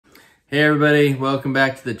Hey everybody, welcome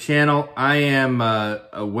back to the channel. I am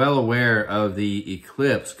well aware of the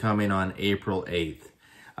eclipse coming on April 8th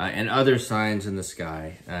and other signs in the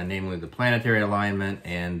sky, namely the planetary alignment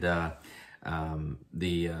and the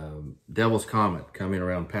Devil's Comet coming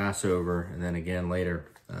around Passover and then again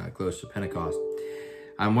later close to Pentecost.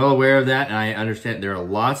 I'm well aware of that, and I understand there are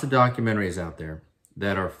lots of documentaries out there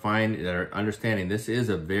that are understanding this is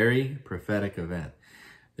a very prophetic event.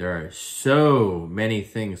 There are so many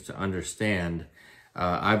things to understand.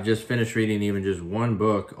 I've just finished reading even just one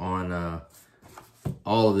book on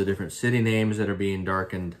all of the different city names that are being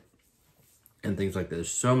darkened and things like that. There's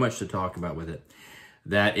so much to talk about with it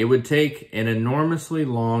that it would take an enormously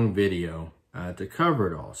long video to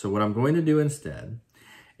cover it all. So what I'm going to do instead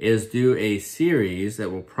is do a series that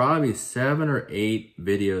will probably be 7 or 8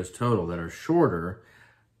 videos total that are shorter,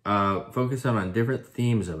 focusing on different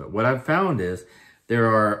themes of it. What I've found is there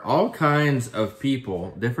are all kinds of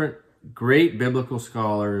people, different great biblical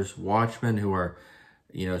scholars, watchmen who are,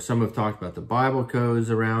 some have talked about the Bible codes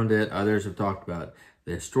around it. Others have talked about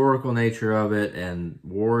the historical nature of it and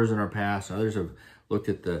wars in our past. Others have looked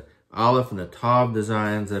at the Aleph and the Tav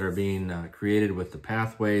designs that are being created with the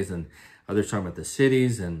pathways, and others talking about the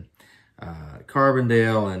cities and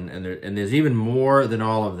Carbondale, and there's even more than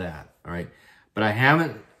all of that, all right? But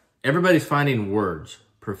everybody's finding words,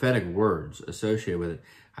 prophetic words associated with it.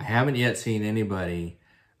 I haven't yet seen anybody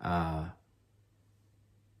point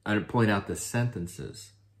out the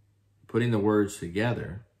sentences, putting the words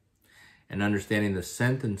together and understanding the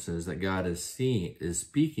sentences that God is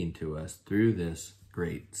speaking to us through this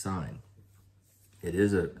great sign. It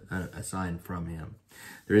is a sign from him.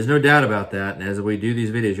 There is no doubt about that. And as we do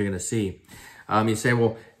these videos, you're going to see. You say,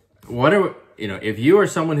 well, if you are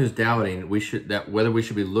someone who's doubting whether we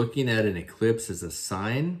should be looking at an eclipse as a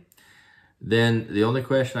sign, then the only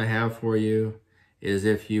question I have for you is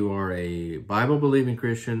if you are a Bible-believing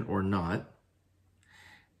Christian or not.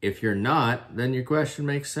 If you're not, then your question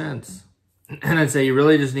makes sense. And I'd say you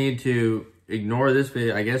really just need to ignore this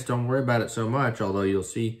video. I guess don't worry about it so much, although you'll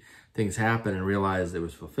see things happen and realize it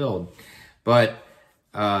was fulfilled. But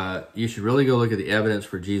you should really go look at the evidence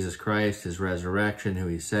for Jesus Christ, his resurrection, who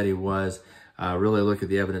he said he was. Really look at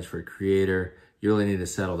the evidence for a creator. You really need to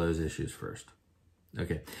settle those issues first.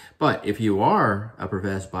 Okay. But if you are a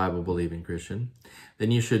professed Bible-believing Christian,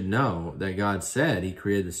 then you should know that God said he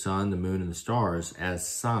created the sun, the moon, and the stars as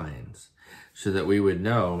signs so that we would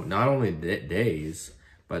know not only the days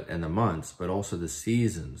and the months, but also the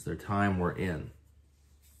seasons, their time we're in.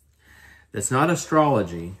 That's not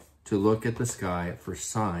astrology to look at the sky for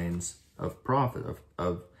signs of prophet,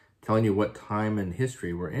 of telling you what time in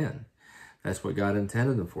history we're in. That's what God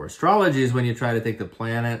intended them for. Astrology is when you try to take the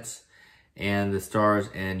planets and the stars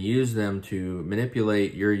and use them to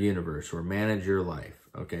manipulate your universe or manage your life,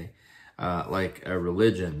 okay? Like a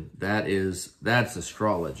religion, that's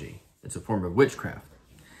astrology. It's a form of witchcraft.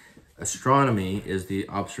 Astronomy is the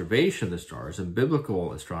observation of the stars, and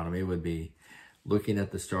biblical astronomy would be looking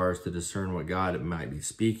at the stars to discern what God might be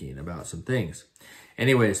speaking about some things.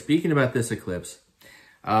 Anyway, speaking about this eclipse,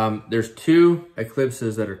 there's 2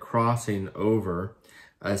 eclipses that are crossing over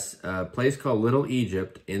a place called Little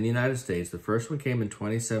Egypt in the United States. The first one came in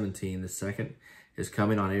 2017. The second is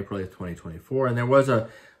coming on April 8th, 2024. And there was an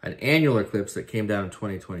annual eclipse that came down in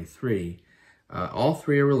 2023. All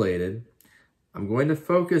 3 are related. I'm going to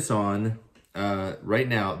focus on right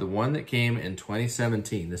now, the one that came in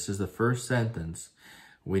 2017, this is the first sentence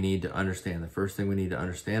we need to understand. The first thing we need to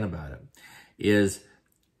understand about it is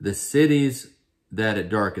the cities that it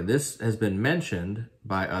darkened. This has been mentioned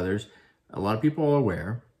by others. A lot of people are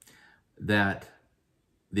aware that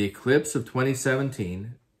the eclipse of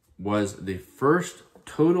 2017 was the first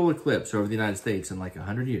total eclipse over the United States in like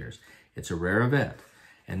 100 years. It's a rare event.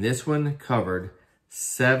 And this one covered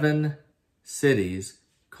 7 cities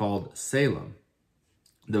called Salem.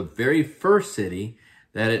 The very first city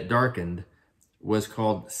that it darkened was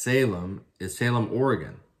called Salem,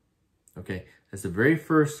 Oregon. Okay, that's the very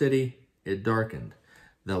first city it darkened.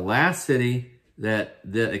 The last city that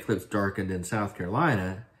the eclipse darkened in South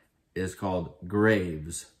Carolina is called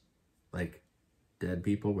Graves, like dead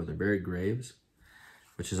people where they're buried graves,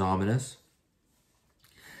 which is ominous.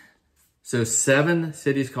 So 7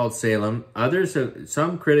 cities called Salem.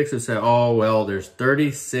 Some critics have said, oh, well, there's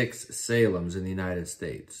 36 Salems in the United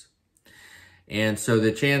States. And so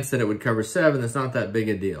the chance that it would cover 7, that's not that big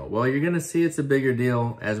a deal. Well, you're going to see it's a bigger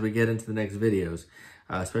deal as we get into the next videos,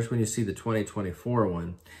 especially when you see the 2024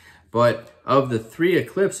 one. But of the 3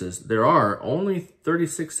 eclipses, there are only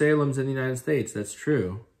 36 Salems in the United States. That's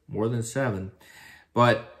true, more than 7.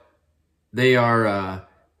 But they are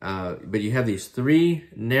but you have these three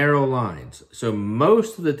narrow lines. So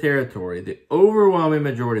most of the territory, the overwhelming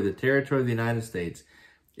majority of the territory of the United States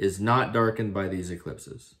is not darkened by these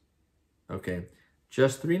eclipses. Okay,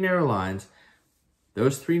 just three narrow lines.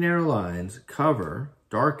 Those three narrow lines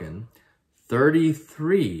darken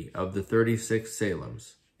 33 of the 36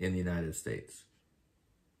 Salems in the United States.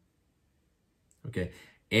 Okay,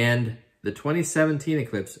 and the 2017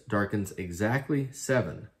 eclipse darkens exactly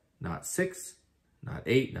 7, not 6, not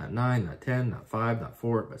 8, not 9, not 10, not 5, not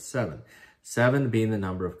 4, but 7. 7 being the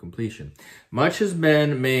number of completion. Much has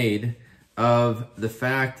been made of the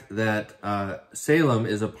fact that Salem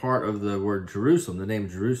is a part of the word Jerusalem, the name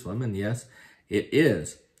Jerusalem, and yes, it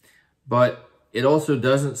is. But it also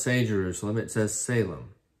doesn't say Jerusalem, it says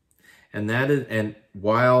Salem. And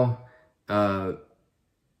while there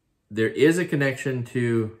is a connection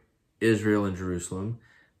to Israel and Jerusalem,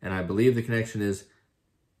 and I believe the connection is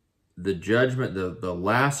the judgment, the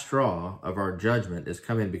last straw of our judgment is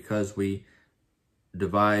coming because we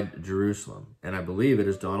divide Jerusalem. And I believe it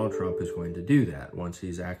is Donald Trump who's going to do that once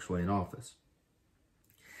he's actually in office.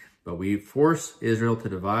 But we force Israel to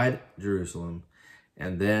divide Jerusalem,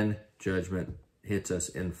 and then judgment hits us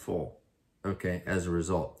in full, okay, as a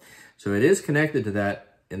result. So it is connected to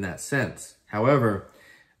that in that sense. However,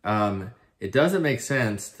 it doesn't make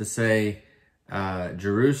sense to say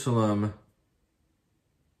Jerusalem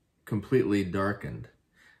completely darkened.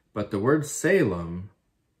 But the word Salem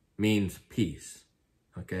means peace,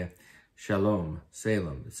 okay? Shalom,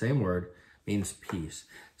 Salem, the same word, means peace.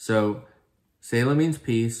 So Salem means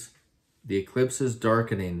peace. The eclipse is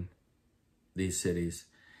darkening these cities,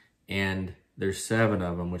 and there's 7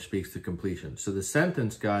 of them, which speaks to completion. So the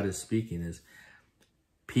sentence God is speaking is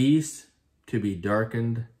peace to be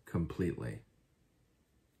darkened completely,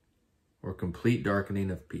 or complete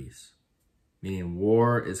darkening of peace, meaning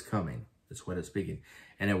war is coming. That's what it's speaking.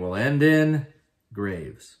 And it will end in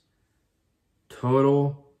graves.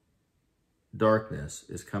 Total darkness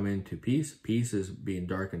is coming to peace. Peace is being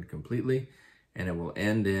darkened completely, and it will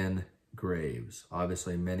end in graves.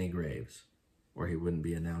 Obviously, many graves, or he wouldn't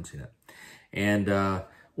be announcing it. And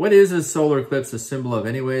what is a solar eclipse a symbol of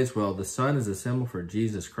anyways? Well, the sun is a symbol for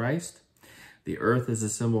Jesus Christ. The earth is a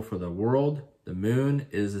symbol for the world. The moon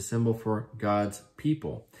is a symbol for God's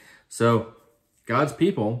people. So God's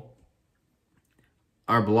people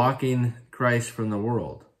are blocking Christ from the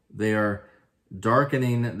world. They are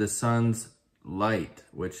darkening the sun's light,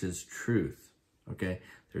 which is truth. Okay?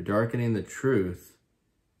 They're darkening the truth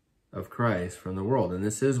of Christ from the world. And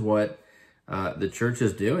this is what the church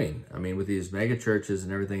is doing. I mean, with these mega churches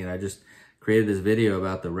and everything. And I just created this video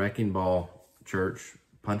about the wrecking ball church,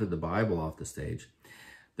 punted the Bible off the stage.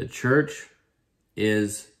 The church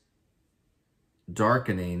is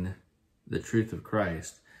darkening the truth of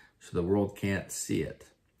Christ so the world can't see it.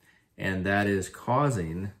 And that is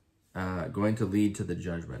going to lead to the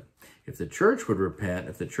judgment. If the church would repent,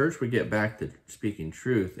 if the church would get back to speaking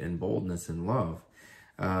truth in boldness and love,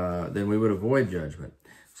 then we would avoid judgment.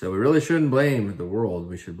 So we really shouldn't blame the world.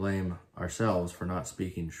 We should blame ourselves for not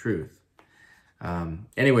speaking truth.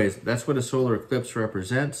 Anyways, that's what a solar eclipse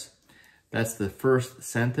represents. That's the first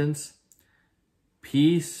sentence.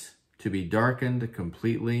 Peace to be darkened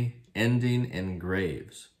completely, ending in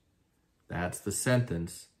graves. That's the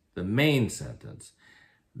sentence, the main sentence,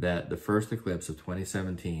 that the first eclipse of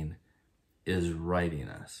 2017 is writing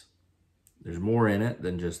us. There's more in it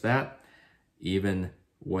than just that. Even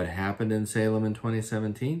what happened in Salem in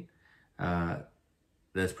 2017,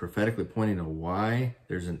 that's prophetically pointing to why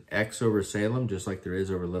there's an X over Salem, just like there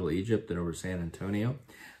is over Little Egypt and over San Antonio.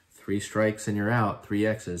 3 strikes and you're out, 3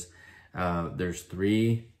 X's. There's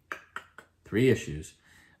three issues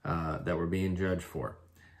that we're being judged for,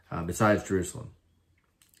 besides Jerusalem.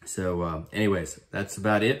 So anyways, that's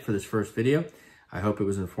about it for this first video. I hope it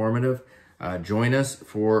was informative. Join us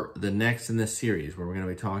for the next in this series, where we're going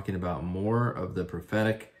to be talking about more of the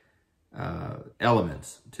prophetic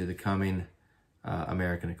elements to the coming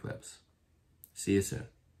American eclipse. See you soon.